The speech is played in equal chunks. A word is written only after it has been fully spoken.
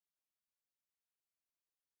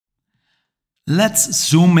Let's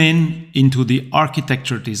zoom in into the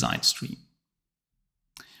architecture design stream.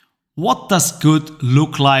 What does good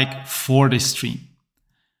look like for this stream?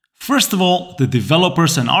 First of all, the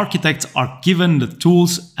developers and architects are given the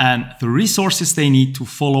tools and the resources they need to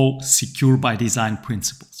follow secure by design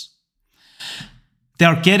principles. They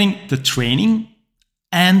are getting the training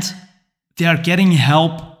and they are getting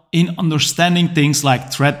help in understanding things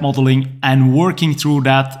like threat modeling and working through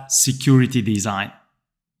that security design.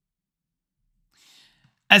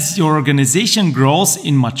 As your organization grows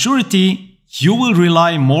in maturity, you will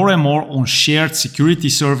rely more and more on shared security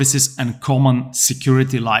services and common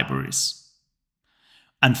security libraries.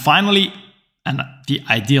 And finally, and the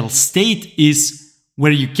ideal state is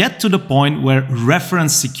where you get to the point where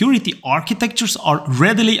reference security architectures are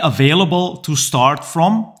readily available to start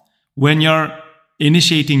from when you're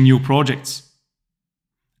initiating new projects.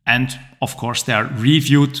 And of course, they are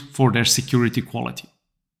reviewed for their security quality.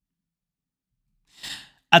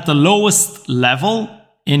 At the lowest level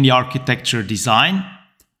in the architecture design,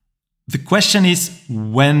 the question is,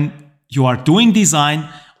 when you are doing design,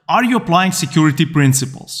 are you applying security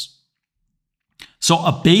principles? So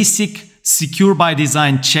a basic secure by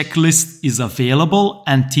design checklist is available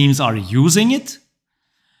and teams are using it.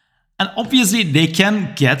 And obviously they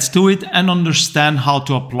can get to it and understand how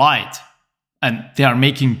to apply it. And they are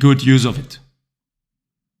making good use of it.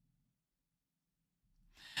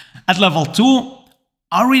 At level 2,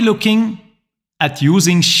 are we looking at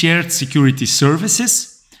using shared security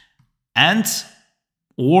services and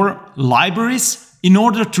or libraries in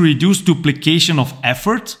order to reduce duplication of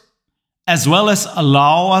effort, as well as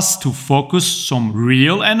allow us to focus some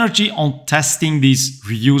real energy on testing these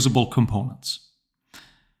reusable components?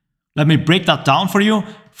 Let me break that down for you.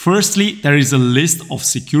 Firstly, there is a list of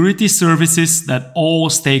security services that all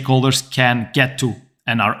stakeholders can get to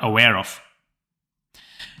and are aware of.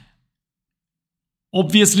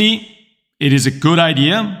 Obviously, it is a good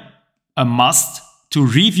idea, a must, to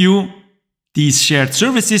review these shared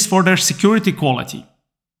services for their security quality.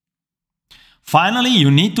 Finally, you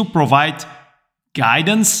need to provide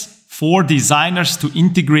guidance for designers to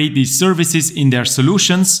integrate these services in their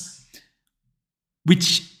solutions,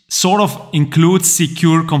 which sort of includes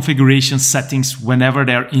secure configuration settings whenever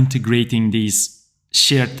they're integrating these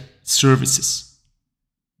shared services.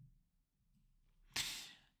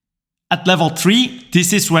 At level 3,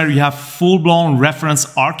 this is where you have full-blown reference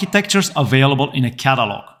architectures available in a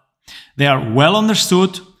catalog. They are well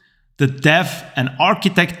understood. The dev and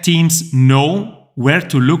architect teams know where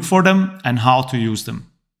to look for them and how to use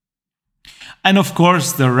them. And of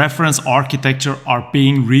course, the reference architecture are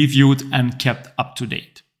being reviewed and kept up to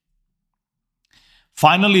date.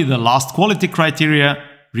 Finally, the last quality criteria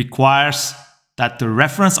requires that the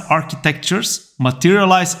reference architectures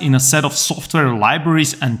materialize in a set of software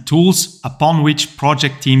libraries and tools upon which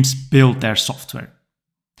project teams build their software.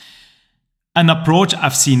 An approach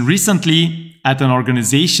I've seen recently at an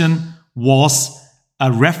organization was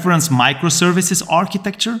a reference microservices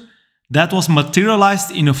architecture that was materialized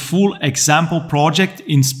in a full example project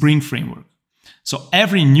in Spring Framework. So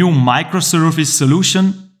every new microservice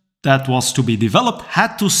solution that was to be developed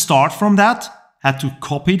had to start from that, had to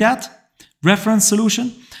copy that reference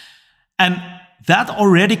solution, and that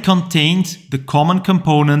already contained the common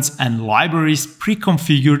components and libraries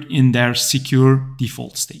pre-configured in their secure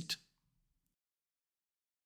default state.